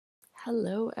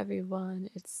Hello everyone,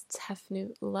 it's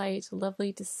Tefnut Light.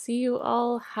 Lovely to see you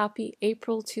all. Happy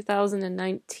April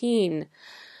 2019.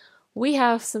 We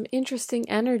have some interesting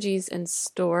energies in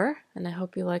store, and I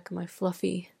hope you like my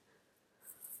fluffy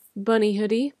bunny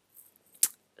hoodie.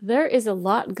 There is a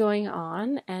lot going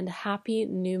on, and happy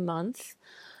new month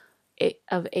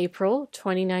of April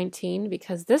 2019,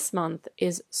 because this month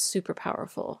is super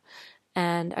powerful.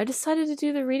 And I decided to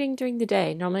do the reading during the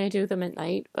day. Normally I do them at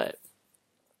night, but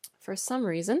for some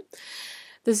reason,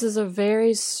 this is a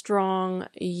very strong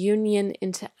union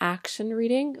into action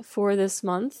reading for this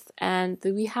month, and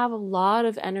we have a lot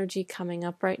of energy coming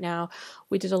up right now.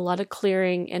 We did a lot of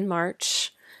clearing in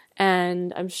March,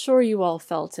 and I'm sure you all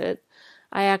felt it.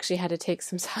 I actually had to take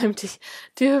some time to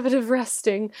do a bit of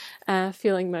resting,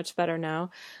 feeling much better now.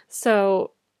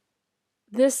 So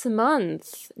this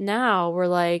month, now we're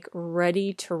like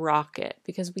ready to rock it,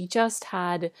 because we just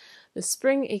had the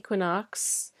spring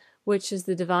equinox, which is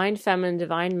the divine feminine,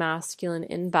 divine masculine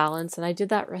in balance. And I did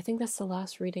that, I think that's the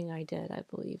last reading I did, I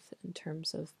believe, in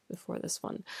terms of before this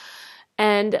one.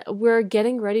 And we're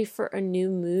getting ready for a new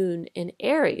moon in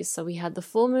Aries. So we had the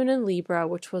full moon in Libra,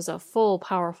 which was a full,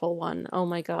 powerful one. Oh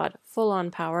my God, full on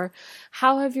power.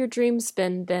 How have your dreams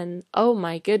been? Oh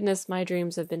my goodness, my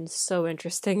dreams have been so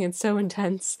interesting and so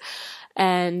intense,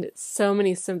 and so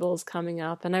many symbols coming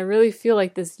up. And I really feel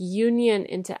like this union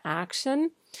into action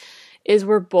is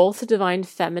where both divine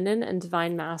feminine and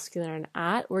divine masculine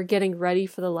are at. We're getting ready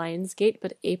for the Lion's Gate,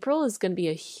 but April is going to be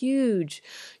a huge,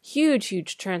 huge,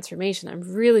 huge transformation. I'm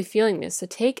really feeling this. So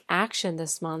take action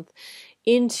this month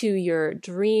into your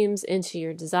dreams, into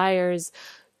your desires,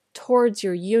 towards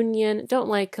your union.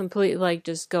 Don't completely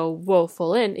just go whoa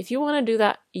full in. If you want to do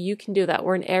that, you can do that.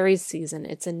 We're in Aries season.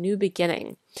 It's a new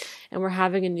beginning, and we're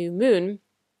having a new moon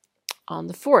on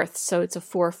the 4th. So it's a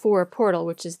 4/4 portal,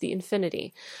 which is the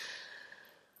infinity.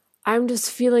 I'm just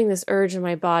feeling this urge in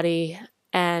my body,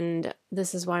 and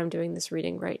this is why I'm doing this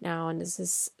reading right now. And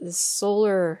this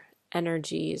solar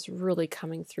energy is really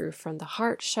coming through from the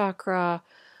heart chakra.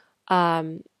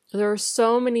 There are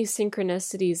so many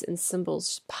synchronicities and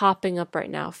symbols popping up right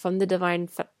now, from the divine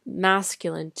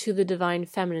masculine to the divine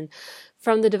feminine,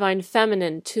 from the divine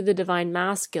feminine to the divine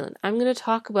masculine. I'm going to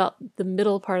talk about the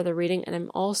middle part of the reading, and I'm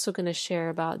also going to share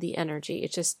about the energy.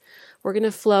 It's just, we're going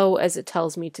to flow as it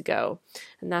tells me to go,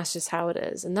 and that's just how it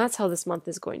is. And that's how this month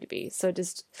is going to be. So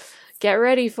just get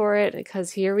ready for it,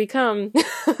 because here we come.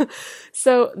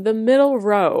 So the middle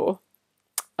row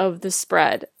of the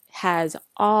spread has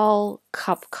all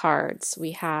cup cards.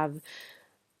 We have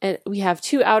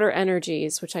two outer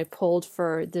energies, which I pulled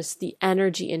for the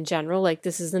energy in general. Like,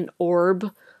 this is an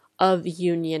orb of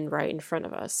union right in front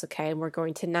of us, okay? And we're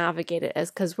going to navigate it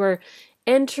because we're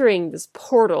entering this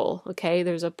portal, okay?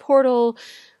 There's a portal.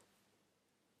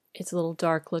 It's a little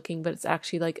dark looking, but it's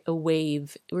actually like a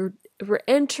wave. We're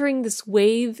entering this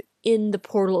wave in the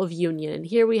portal of union. And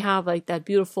here we have like that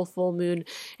beautiful full moon,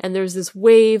 and there's this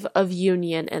wave of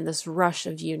union and this rush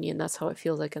of union. That's how it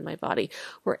feels like in my body.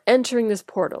 We're entering this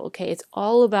portal, okay? It's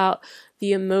all about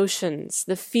the emotions,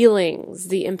 the feelings,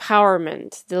 the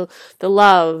empowerment, the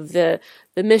love, the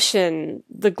mission,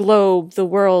 the globe, the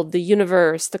world, the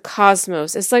universe, the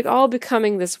cosmos. It's like all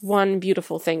becoming this one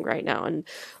beautiful thing right now. And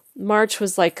March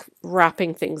was like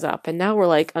wrapping things up, and now we're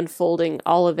like unfolding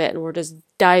all of it, and we're just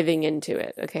diving into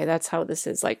it. Okay, that's how this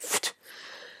is. Like,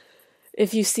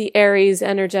 if you see Aries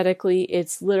energetically,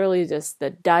 it's literally just the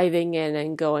diving in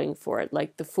and going for it,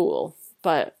 like the Fool.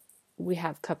 But we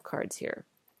have cup cards here,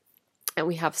 and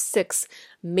we have 6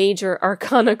 major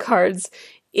arcana cards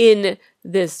in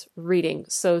this reading,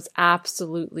 so it's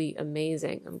absolutely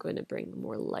amazing. I'm going to bring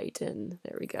more light in.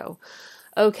 There we go.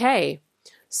 Okay.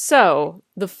 So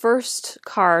the first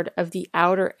card of the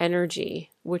outer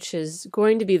energy, which is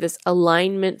going to be this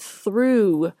alignment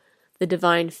through the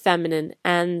divine feminine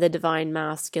and the divine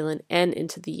masculine and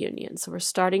into the union. So we're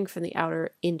starting from the outer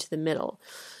into the middle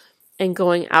and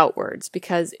going outwards,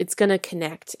 because it's going to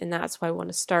connect. And that's why I want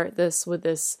to start this with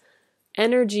this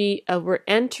energy of we're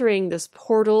entering this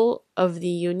portal of the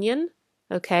union,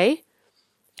 okay?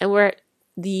 And we're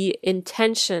the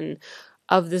intention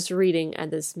of this reading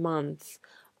and this month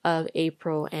of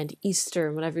April and Easter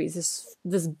and whatever,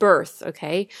 this birth,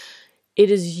 okay?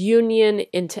 It is union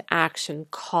into action.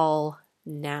 Call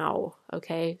now,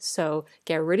 okay? So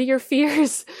get rid of your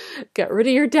fears, get rid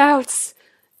of your doubts,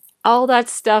 all that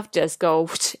stuff. Just go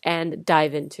and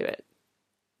dive into it.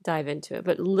 Dive into it.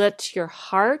 But let your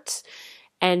heart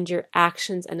and your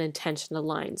actions and intention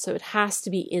align. So it has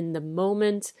to be in the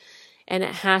moment, and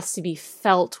it has to be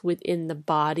felt within the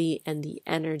body and the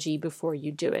energy before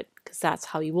you do it. because that's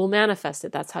how you will manifest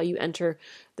it. That's how you enter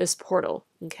this portal,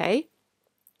 okay?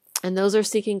 And those are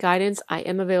seeking guidance. I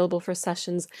am available for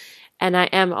sessions, and I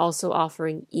am also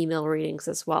offering email readings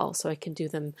as well, so I can do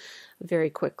them very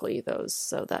quickly, those,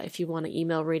 so that if you want an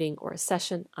email reading or a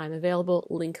session, I'm available,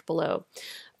 link below.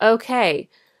 Okay,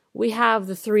 we have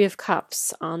the Three of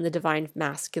Cups on the Divine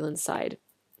Masculine side.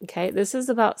 Okay, this is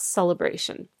about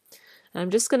celebration. And I'm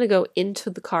just going to go into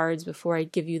the cards before I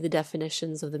give you the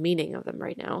definitions of the meaning of them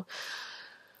right now.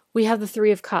 We have the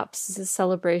Three of Cups. This is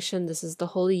celebration. This is the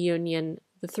Holy Union.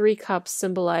 The Three Cups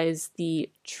symbolize the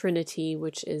Trinity,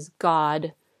 which is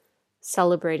God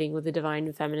celebrating with the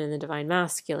Divine Feminine and the Divine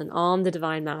Masculine on the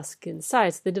Divine Masculine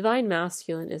side. So the Divine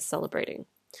Masculine is celebrating.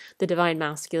 The Divine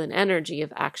Masculine energy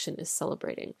of action is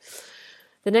celebrating.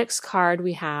 The next card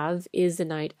we have is the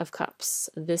Knight of Cups.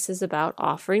 This is about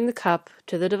offering the cup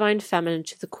to the Divine Feminine,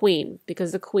 to the Queen,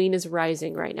 because the Queen is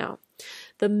rising right now.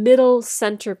 The middle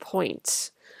center point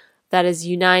that is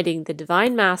uniting the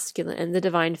Divine Masculine and the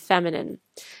Divine Feminine.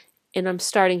 And I'm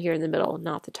starting here in the middle,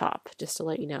 not the top, just to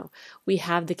let you know. We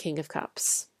have the King of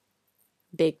Cups.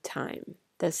 Big time.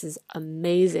 This is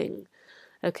amazing.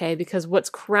 Okay, because what's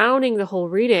crowning the whole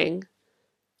reading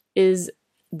is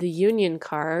the Union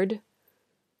card,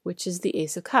 which is the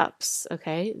Ace of Cups.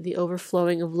 Okay, the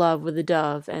overflowing of love with the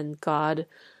dove and God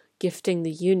gifting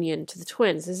the union to the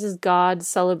twins. This is God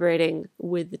celebrating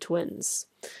with the twins,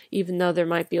 even though there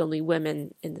might be only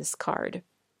women in this card.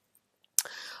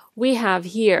 We have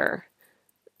here,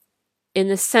 in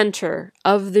the center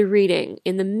of the reading,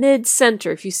 in the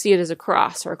mid-center, if you see it as a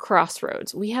cross or a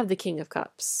crossroads, we have the King of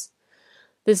Cups.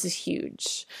 This is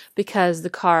huge because the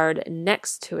card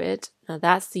next to it, now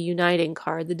that's the uniting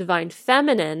card, the Divine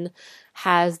Feminine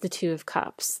has the Two of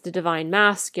Cups. The Divine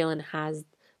Masculine has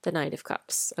the Knight of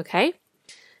Cups, okay?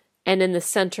 And in the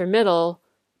center middle,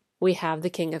 we have the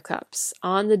King of Cups.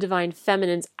 On the Divine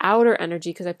Feminine's outer energy,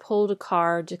 because I pulled a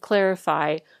card to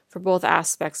clarify for both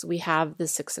aspects, we have the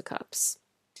Six of Cups.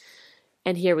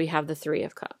 And here we have the Three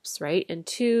of Cups, right? And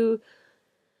two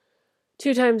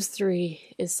times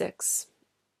 3 is 6.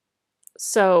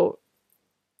 So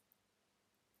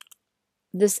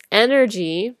this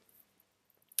energy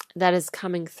that is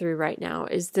coming through right now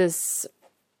is this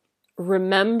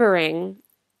remembering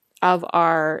of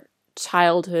our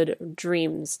childhood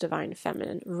dreams, Divine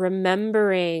Feminine,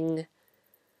 remembering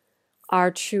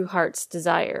our true heart's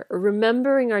desire,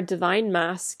 remembering our Divine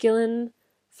Masculine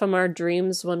from our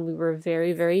dreams when we were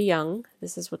very, very young.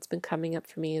 This is what's been coming up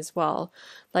for me as well.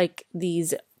 Like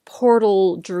these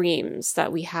portal dreams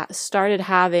that we started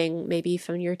having maybe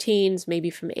from your teens, maybe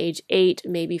from age 8,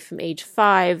 maybe from age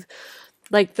 5,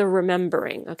 like the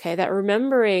remembering, okay? That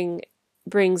remembering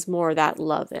brings more of that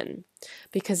love in,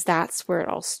 because that's where it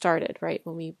all started, right?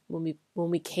 When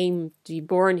we came to be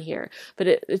born here. But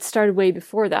it started way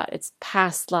before that. It's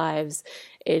past lives.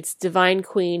 It's Divine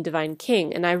Queen, Divine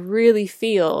King. And I really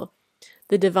feel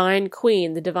the Divine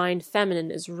Queen, the Divine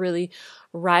Feminine is really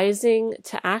rising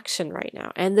to action right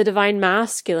now. And the Divine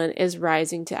Masculine is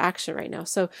rising to action right now.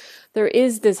 So there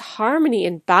is this harmony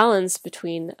and balance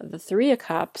between the Three of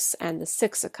Cups and the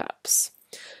Six of Cups.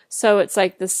 So it's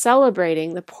like the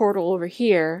celebrating, the portal over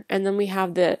here, and then we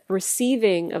have the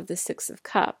receiving of the Six of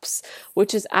Cups,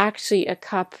 which is actually a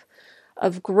cup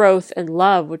of growth and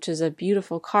love, which is a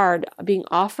beautiful card being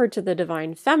offered to the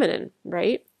Divine Feminine,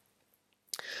 right?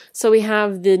 So we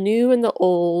have the new and the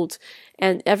old,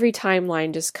 and every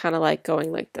timeline just kind of like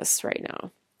going like this right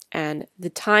now. And the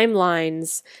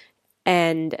timelines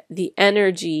and the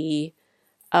energy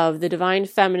of the Divine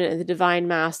Feminine and the Divine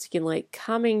Masculine like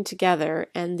coming together,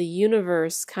 and the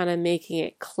universe kind of making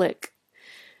it click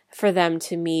for them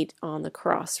to meet on the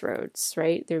crossroads,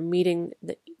 right? They're meeting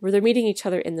each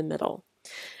other in the middle.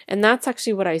 And that's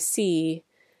actually what I see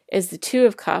is the Two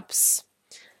of Cups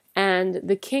and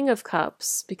the King of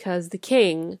Cups, because the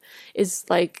King is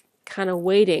like kind of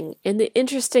waiting. And the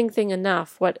interesting thing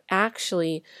enough, what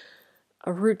actually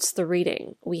roots the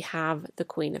reading, we have the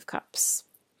Queen of Cups.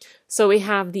 So we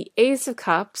have the Ace of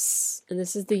Cups, and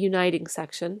this is the uniting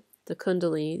section, the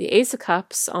Kundalini, the Ace of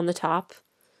Cups on the top.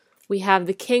 We have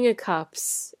the King of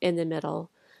Cups in the middle,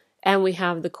 and we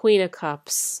have the Queen of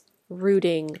Cups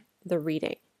rooting the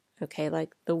reading, okay,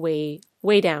 like the way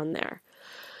down there.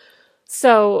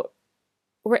 So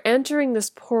we're entering this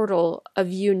portal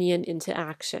of union into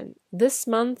action. This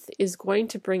month is going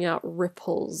to bring out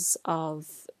ripples of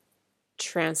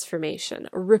transformation,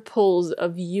 ripples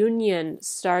of union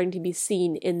starting to be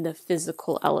seen in the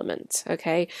physical element,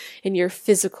 okay, in your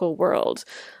physical world,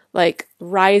 like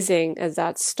rising as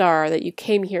that star that you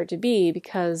came here to be,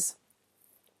 because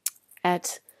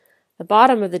at the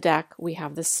bottom of the deck, we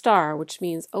have the star, which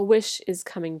means a wish is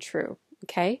coming true,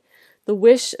 okay? The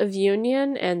wish of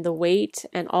union and the weight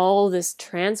and all this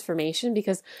transformation,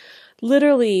 because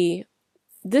literally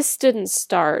this didn't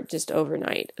start just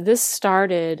overnight. This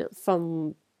started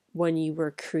from when you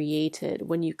were created,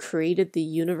 when you created the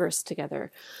universe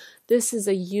together. This is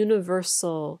a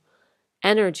universal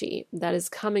energy that is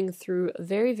coming through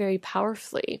very, very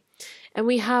powerfully. And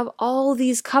we have all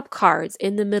these cup cards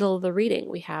in the middle of the reading.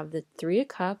 We have the Three of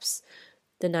Cups,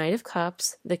 the Knight of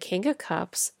Cups, the King of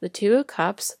Cups, the Two of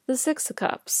Cups, the Six of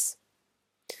Cups.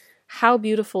 How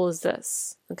beautiful is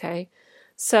this? Okay,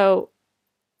 so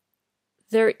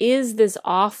there is this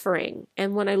offering,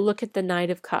 and when I look at the Knight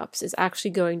of Cups, it's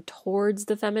actually going towards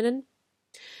the feminine.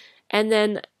 And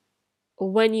then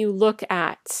when you look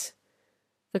at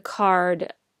the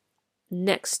card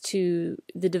next to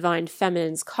the Divine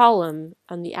Feminine's column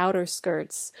on the outer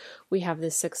skirts, we have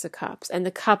the Six of Cups, and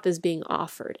the cup is being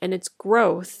offered, and it's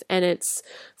growth and it's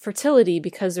fertility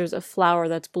because there's a flower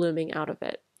that's blooming out of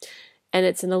it, and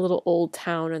it's in a little old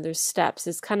town and there's steps.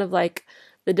 It's kind of like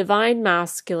the Divine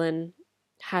Masculine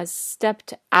has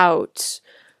stepped out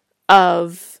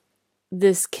of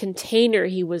this container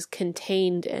he was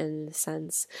contained in a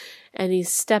sense, and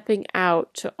he's stepping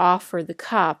out to offer the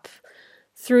cup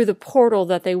through the portal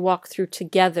that they walk through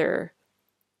together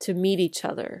to meet each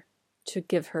other, to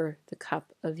give her the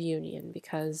cup of union,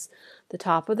 because the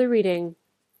top of the reading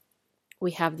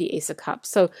we have the Ace of Cups.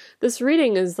 So this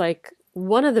reading is like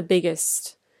one of the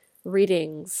biggest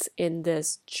readings in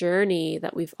this journey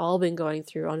that we've all been going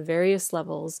through on various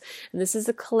levels, and this is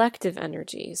a collective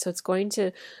energy, so it's going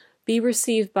to be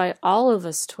received by all of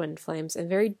us twin flames in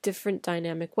very different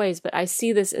dynamic ways. But I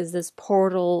see this as this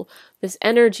portal, this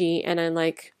energy, and I'm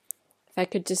like,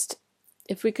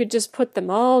 if we could just put them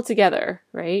all together,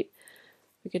 right?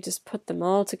 We could just put them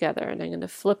all together, and I'm going to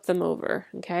flip them over,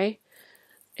 okay?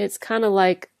 It's kind of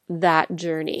like that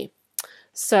journey.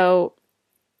 So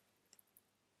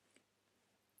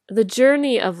the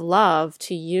journey of love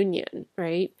to union,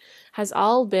 right, has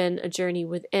all been a journey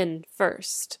within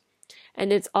first.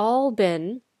 And it's all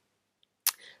been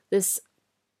this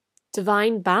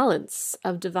divine balance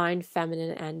of divine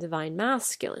feminine and divine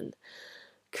masculine,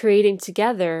 creating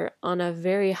together on a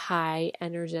very high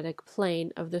energetic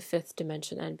plane of the fifth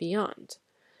dimension and beyond.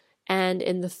 And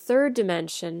in the third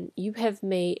dimension, you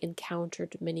may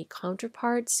encountered many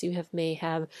counterparts. You may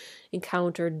have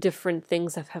encountered different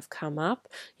things that have come up.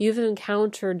 You've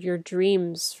encountered your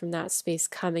dreams from that space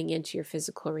coming into your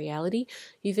physical reality.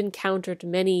 You've encountered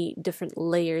many different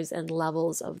layers and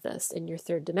levels of this in your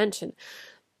third dimension.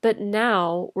 But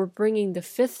now we're bringing the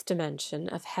fifth dimension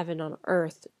of heaven on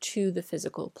earth to the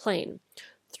physical plane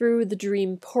through the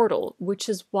dream portal, which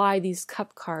is why these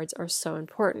cup cards are so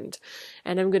important.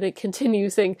 And I'm going to continue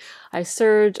saying, I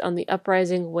surge on the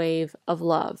uprising wave of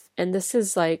love. And this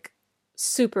is like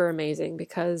super amazing,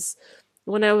 because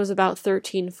when I was about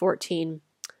 13,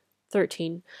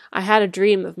 I had a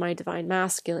dream of my divine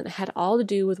masculine. It had all to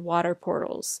do with water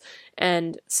portals.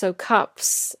 And so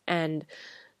cups and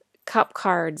cup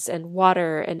cards and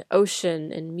water and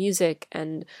ocean and music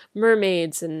and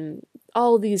mermaids and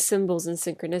all these symbols and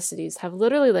synchronicities have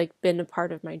literally like been a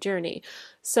part of my journey.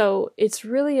 So it's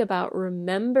really about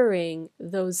remembering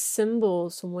those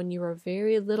symbols from when you were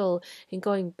very little and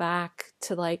going back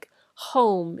to like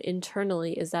home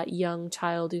internally as that young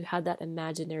child who had that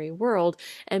imaginary world,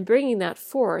 and bringing that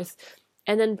forth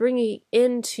and then bringing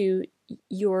into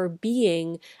your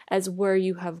being as where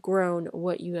you have grown,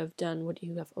 what you have done, what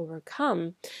you have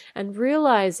overcome, and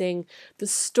realizing the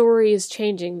story is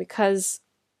changing. Because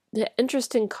the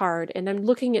interesting card, and I'm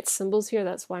looking at symbols here,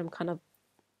 that's why I'm kind of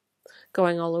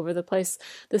going all over the place.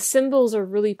 The symbols are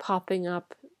really popping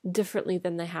up differently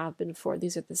than they have been before.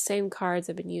 These are the same cards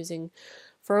I've been using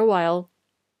for a while.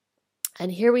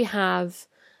 And here we have,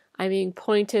 I'm being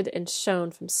pointed and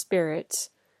shown from Spirit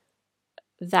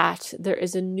that there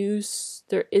is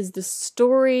the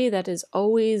story that has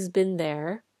always been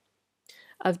there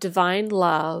of divine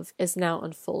love is now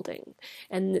unfolding.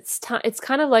 And it's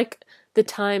kind of like the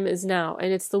time is now,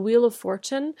 and it's the Wheel of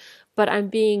Fortune, but I'm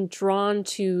being drawn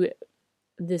to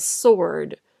this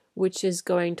sword, which is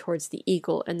going towards the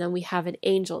eagle, and then we have an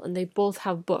angel, and they both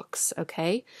have books,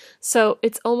 okay? So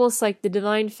it's almost like the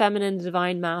divine feminine,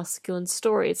 divine masculine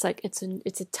story. It's like it's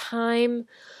a time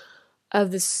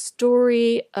of the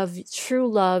story of true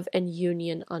love and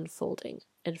union unfolding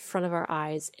in front of our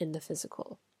eyes in the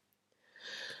physical.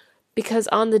 Because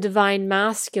on the divine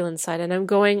masculine side, and I'm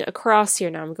going across here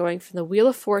now, I'm going from the Wheel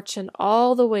of Fortune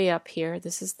all the way up here.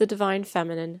 This is the divine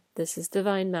feminine, this is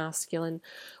divine masculine.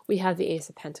 We have the Ace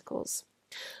of Pentacles.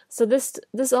 So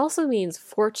this also means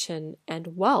fortune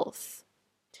and wealth,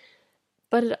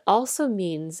 but it also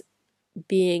means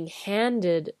being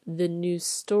handed the new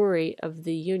story of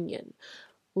the union,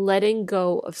 letting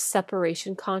go of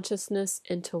separation consciousness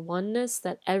into oneness,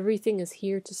 that everything is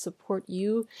here to support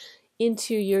you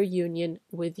into your union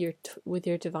with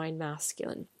your divine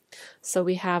masculine. So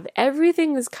we have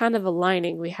everything is kind of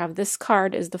aligning. We have this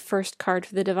card is the first card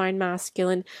for the divine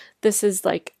masculine. This is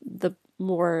like the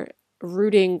more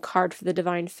rooting card for the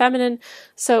divine feminine.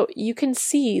 So you can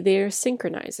see they are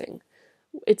synchronizing.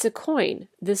 It's a coin.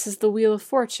 This is the Wheel of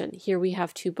Fortune. Here we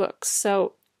have two books.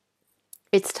 So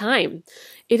it's time.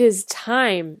 It is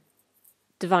time,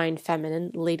 divine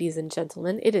feminine, ladies and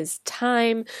gentlemen. It is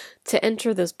time to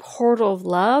enter this portal of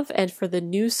love and for the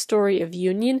new story of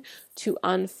union to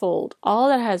unfold. All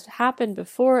that has happened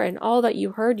before and all that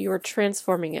you heard, you are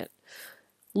transforming it.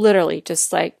 Literally,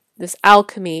 just like this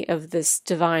alchemy of this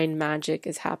divine magic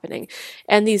is happening.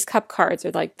 And these cup cards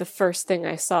are like the first thing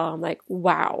I saw. I'm like,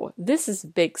 wow, this is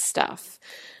big stuff.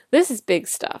 This is big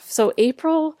stuff. So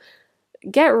April,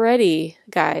 get ready,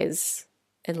 guys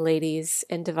and ladies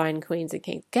and divine queens and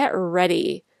kings. Get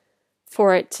ready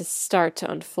for it to start to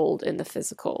unfold in the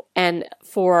physical and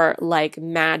for like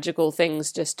magical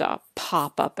things just to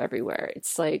pop up everywhere.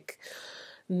 It's like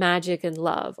magic and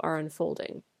love are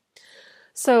unfolding.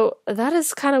 So that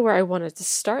is kind of where I wanted to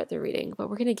start the reading, but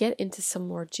we're going to get into some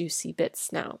more juicy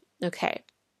bits now. Okay.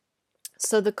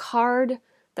 So the card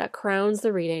that crowns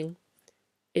the reading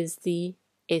is the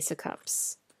Ace of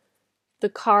Cups. The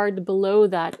card below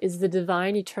that is the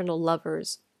divine eternal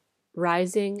lovers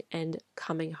rising and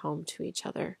coming home to each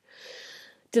other.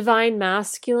 Divine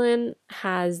masculine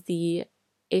has the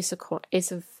Ace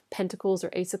of Pentacles or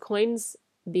Ace of Coins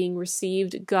being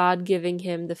received, God giving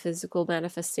him the physical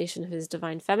manifestation of his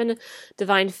divine feminine.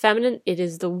 Divine feminine, it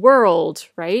is the world,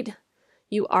 right?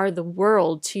 You are the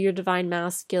world to your divine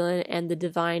masculine, and the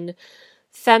divine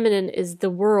feminine is the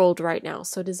world right now.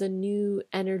 So it is a new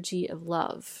energy of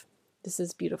love. This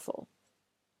is beautiful.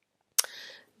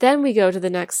 Then we go to the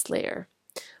next layer.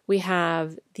 We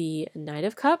have the Knight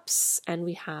of Cups, and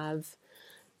we have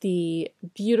the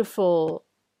beautiful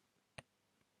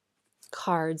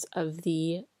cards of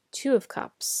the Two of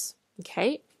Cups.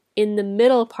 Okay. In the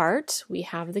middle part, we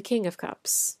have the King of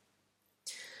Cups.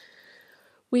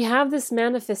 We have this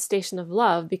manifestation of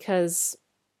love because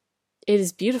it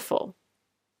is beautiful.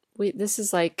 This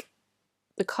is like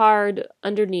the card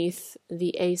underneath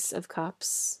the Ace of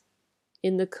Cups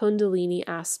in the Kundalini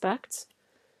aspect.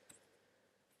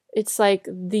 It's like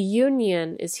the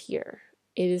union is here.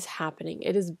 It is happening.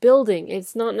 It is building.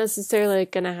 It's not necessarily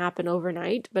going to happen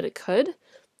overnight, but it could.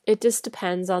 It just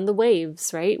depends on the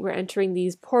waves, right? We're entering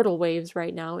these portal waves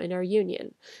right now in our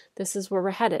union. This is where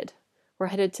we're headed. We're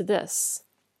headed to this.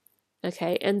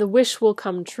 Okay, and the wish will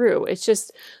come true. It's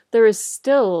just, there is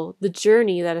still the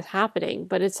journey that is happening,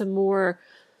 but it's a more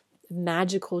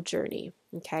magical journey,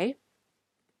 okay?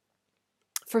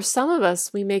 For some of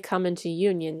us, we may come into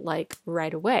union like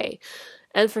right away.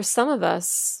 And for some of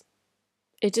us,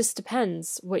 it just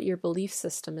depends what your belief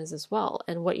system is as well,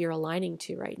 and what you're aligning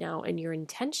to right now, and your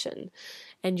intention,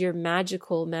 and your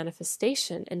magical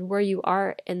manifestation, and where you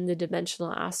are in the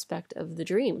dimensional aspect of the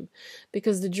dream.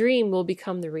 Because the dream will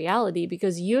become the reality,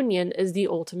 because union is the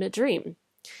ultimate dream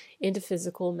into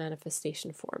physical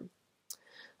manifestation form.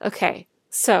 Okay,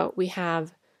 so we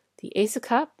have the Ace of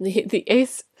Cups, the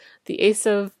Ace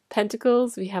of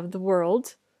Pentacles, we have the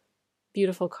World,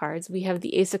 beautiful cards. We have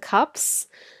the Ace of Cups.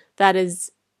 That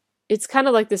is, it's kind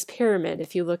of like this pyramid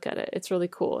if you look at it. It's really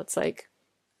cool. It's like,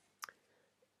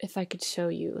 if I could show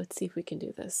you, let's see if we can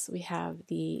do this. We have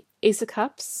the Ace of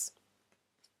Cups.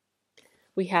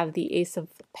 We have the Ace of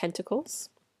Pentacles.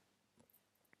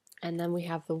 And then we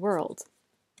have the World.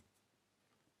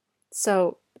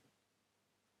 So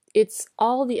it's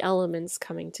all the elements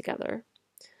coming together.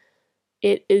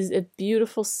 It is a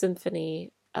beautiful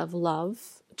symphony of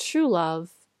love. True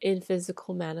love in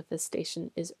physical manifestation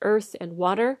is earth and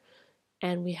water,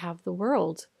 and we have the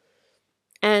world.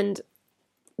 And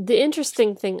the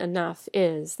interesting thing enough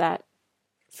is that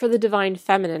for the divine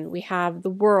feminine, we have the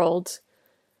world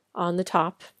on the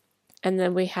top, and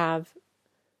then we have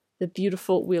the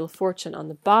beautiful Wheel of Fortune on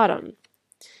the bottom.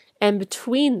 And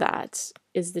between that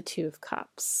is the Two of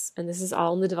Cups. And this is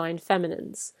all in the divine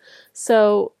feminines.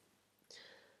 So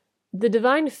the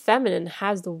divine feminine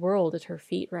has the world at her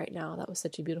feet right now. That was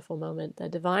such a beautiful moment. The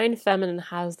divine feminine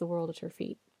has the world at her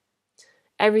feet.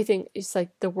 Everything is like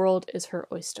the world is her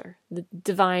oyster. The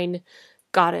divine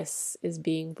goddess is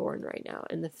being born right now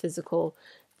in the physical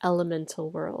elemental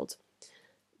world.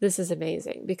 This is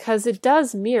amazing because it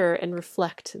does mirror and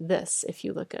reflect this if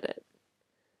you look at it.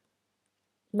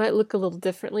 It might look a little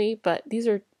differently, but these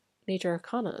are major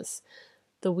arcanas.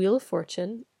 The Wheel of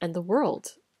Fortune and the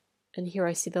World. And here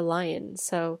I see the lion,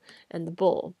 and the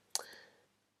bull.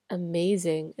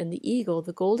 Amazing. And the eagle,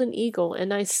 the golden eagle.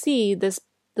 And I see the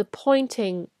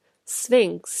pointing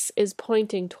Sphinx is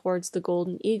pointing towards the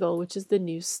golden eagle, which is the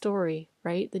new story,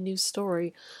 right? The new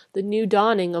story, the new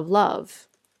dawning of love.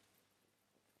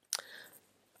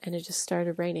 And it just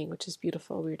started raining, which is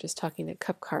beautiful. We were just talking the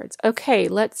cup cards. Okay,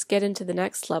 let's get into the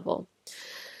next level.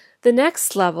 The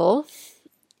next level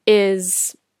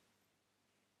is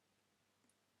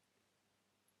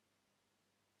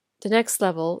the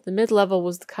mid-level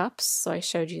was the cups, so I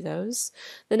showed you those.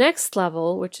 The next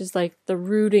level, which is like the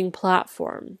rooting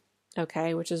platform,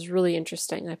 okay, which is really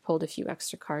interesting. I pulled a few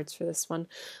extra cards for this one.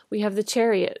 We have the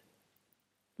Chariot.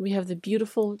 We have the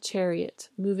beautiful Chariot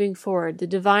moving forward, the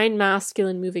divine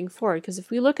masculine moving forward. Because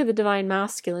if we look at the divine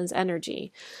masculine's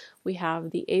energy, we have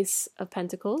the Ace of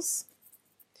Pentacles.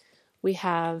 We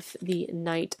have the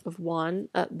Knight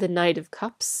of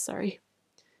Cups, sorry.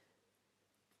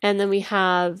 And then we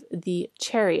have the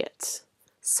Chariot.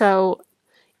 So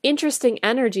interesting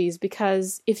energies,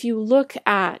 because if you look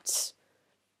at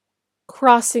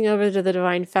crossing over to the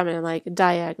divine feminine, like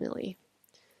diagonally,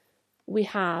 we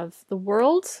have the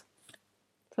World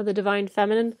for the divine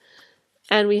feminine,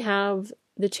 and we have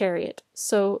the Chariot.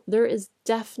 So there is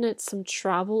definite some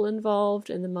travel involved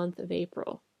in the month of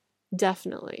April.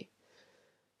 Definitely.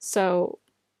 So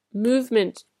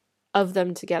movement of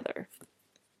them together.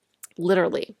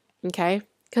 Literally. Okay?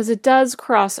 Because it does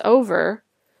cross over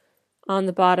on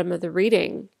the bottom of the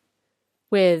reading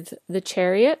with the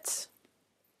Chariot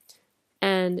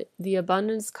and the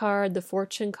Abundance card, the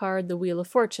Fortune card, the Wheel of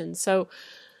Fortune. So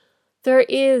there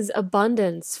is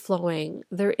abundance flowing.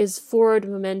 There is forward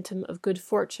momentum of good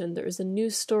fortune. There is a new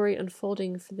story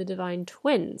unfolding for the divine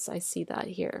twins. I see that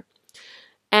here.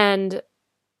 And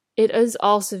it is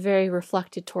also very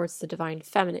reflected towards the divine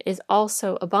feminine. It is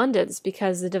also abundance,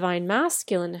 because the divine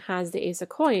masculine has the Ace of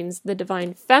Coins. The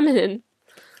divine feminine,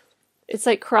 it's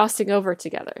like crossing over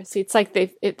together. See, it's like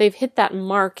they've hit that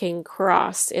marking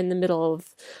cross in the middle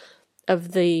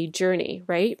of the journey,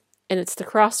 right? And it's the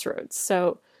crossroads.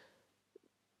 So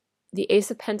the Ace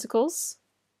of Pentacles,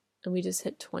 and we just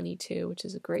hit 22, which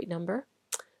is a great number.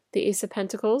 The Ace of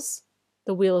Pentacles,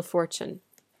 the Wheel of Fortune.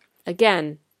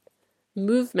 Again,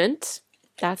 movement,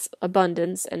 that's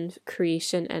abundance and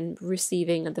creation and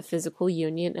receiving of the physical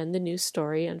union and the new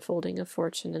story, unfolding of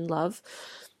fortune and love.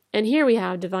 And here we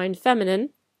have divine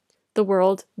feminine, the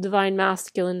World, divine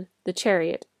masculine, the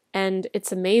Chariot. And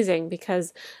it's amazing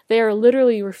because they are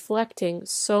literally reflecting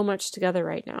so much together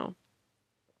right now,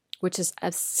 which is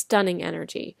a stunning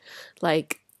energy.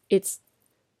 Like, it's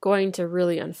going to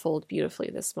really unfold beautifully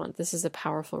this month. This is a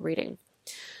powerful reading.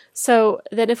 So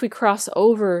then if we cross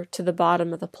over to the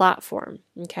bottom of the platform,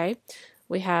 okay,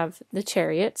 we have the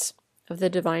Chariot of the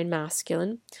divine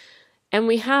masculine, and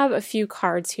we have a few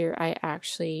cards here. Let's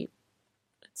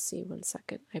see, one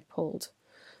second, I pulled.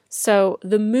 So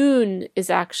the Moon is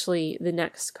actually the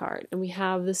next card, and we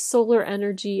have the solar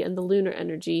energy and the lunar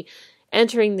energy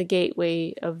entering the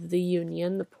gateway of the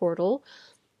union, the portal,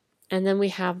 and then we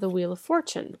have the Wheel of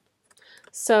Fortune.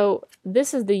 So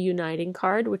this is the uniting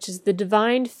card, which is the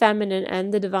divine feminine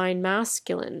and the divine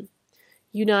masculine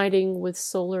uniting with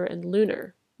solar and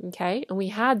lunar, okay? And we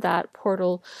had that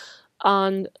portal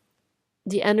on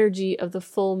the energy of the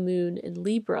full moon in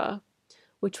Libra,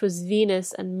 which was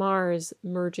Venus and Mars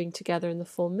merging together in the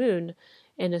full moon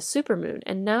in a supermoon.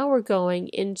 And now we're going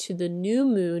into the new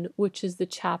moon, which is the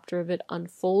chapter of it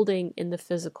unfolding in the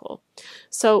physical.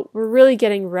 So we're really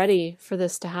getting ready for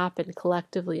this to happen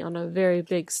collectively on a very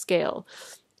big scale.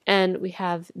 And we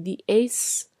have the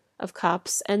Ace of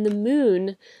Cups, and the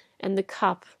Moon and the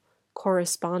Cup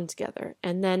correspond together.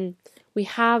 And then we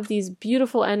have these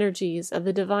beautiful energies of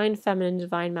the divine feminine,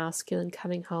 divine masculine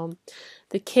coming home,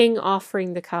 the King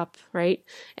offering the cup, right?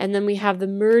 And then we have the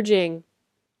merging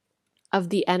of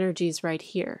the energies right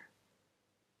here.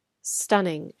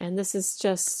 Stunning. And this is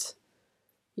just,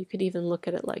 you could even look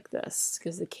at it like this,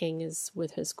 because the King is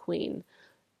with his Queen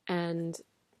and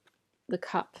the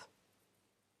cup.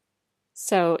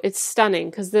 So it's stunning,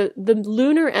 because the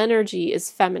lunar energy is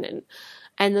feminine,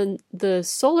 and then the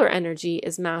solar energy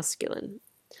is masculine.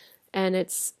 And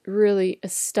it's really a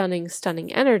stunning,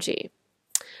 stunning energy.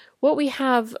 What we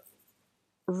have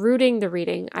rooting the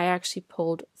reading, I actually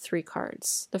pulled 3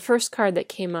 cards. The first card that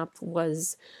came up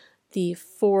was the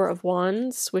Four of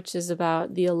Wands, which is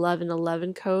about the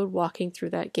 1111 code, walking through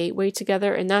that gateway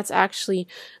together. And that's actually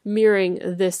mirroring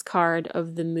this card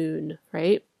of the moon,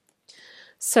 right?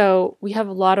 So we have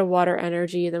a lot of water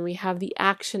energy, then we have the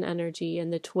action energy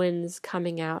and the twins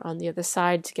coming out on the other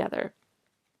side together.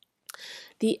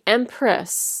 The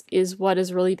Empress is what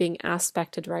is really being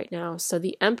aspected right now. So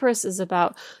the Empress is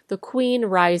about the Queen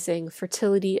rising,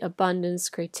 fertility, abundance,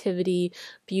 creativity,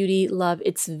 beauty, love.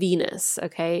 It's Venus,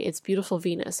 okay? It's beautiful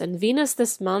Venus. And Venus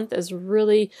this month is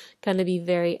really going to be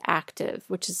very active,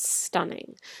 which is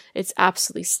stunning. It's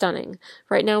absolutely stunning.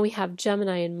 Right now we have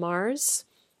Gemini and Mars,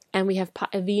 and we have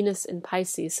Venus in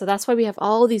Pisces. So that's why we have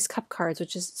all these cup cards,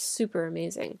 which is super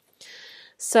amazing.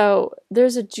 So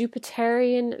there's a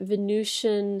Jupiterian,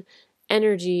 Venusian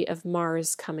energy of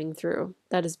Mars coming through.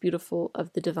 That is beautiful,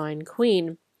 of the Divine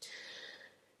Queen.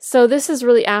 So this is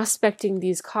really aspecting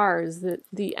these cards,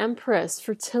 the Empress,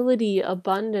 fertility,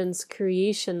 abundance,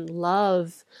 creation,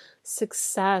 love,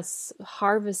 success,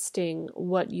 harvesting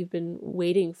what you've been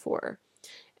waiting for.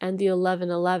 And the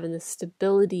 1111, the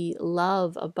stability,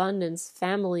 love, abundance,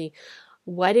 family,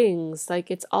 weddings,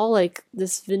 like it's all like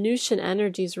this Venusian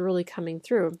energy is really coming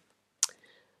through.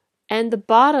 And the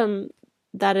bottom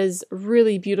that is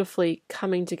really beautifully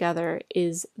coming together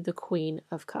is the Queen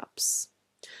of Cups.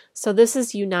 So this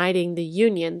is uniting the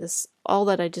union, this all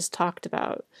that I just talked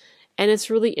about. And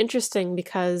it's really interesting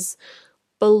because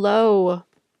above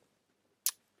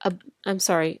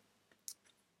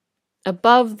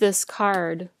this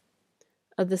card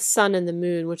of the sun and the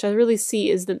moon, which I really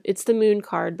see is it's the moon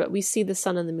card, but we see the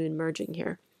sun and the moon merging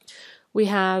here. We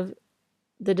have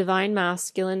the divine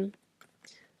masculine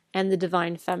and the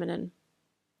divine feminine,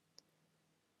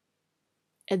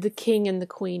 and the king and the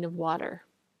queen of water,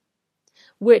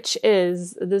 which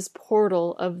is this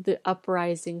portal of the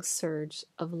uprising surge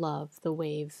of love, the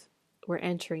wave. We're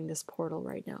entering this portal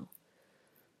right now.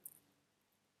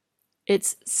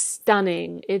 It's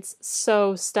stunning. It's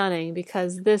so stunning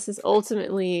because this is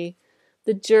ultimately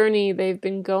the journey they've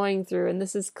been going through, and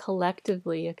this is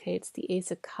collectively, okay, it's the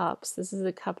Ace of Cups. This is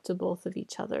a cup to both of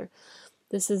each other.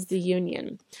 This is the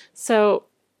union. So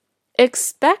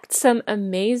expect some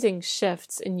amazing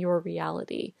shifts in your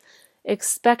reality.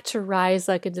 Expect to rise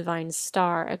like a divine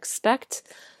star. Expect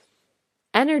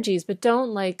energies, but don't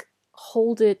like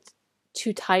hold it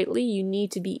too tightly. You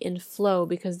need to be in flow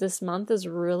because this month is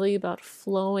really about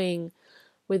flowing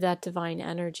with that divine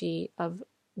energy of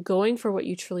going for what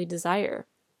you truly desire,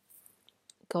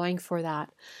 going for that.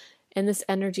 And this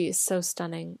energy is so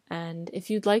stunning. And if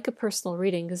you'd like a personal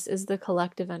reading, this is the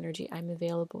collective energy. I'm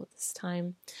available at this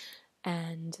time,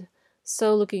 and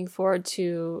so looking forward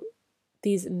to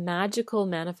these magical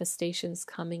manifestations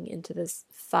coming into this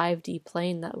 5D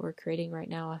plane that we're creating right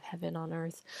now of heaven on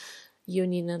earth.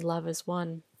 Union and love is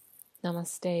one.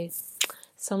 Namaste.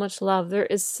 So much love. There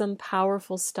is some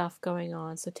powerful stuff going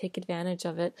on, so take advantage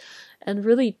of it and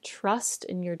really trust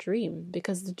in your dream,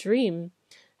 because the dream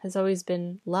has always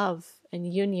been love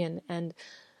and union and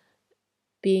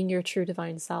being your true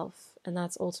divine self. And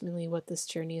that's ultimately what this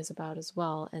journey is about as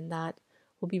well. And that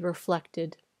will be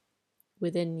reflected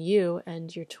within you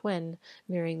and your twin,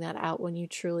 mirroring that out when you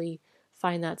truly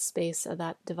find that space of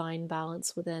that divine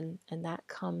balance within, and that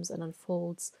comes and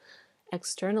unfolds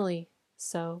externally.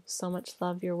 So much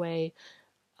love your way,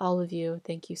 all of you.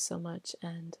 Thank you so much,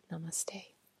 and namaste.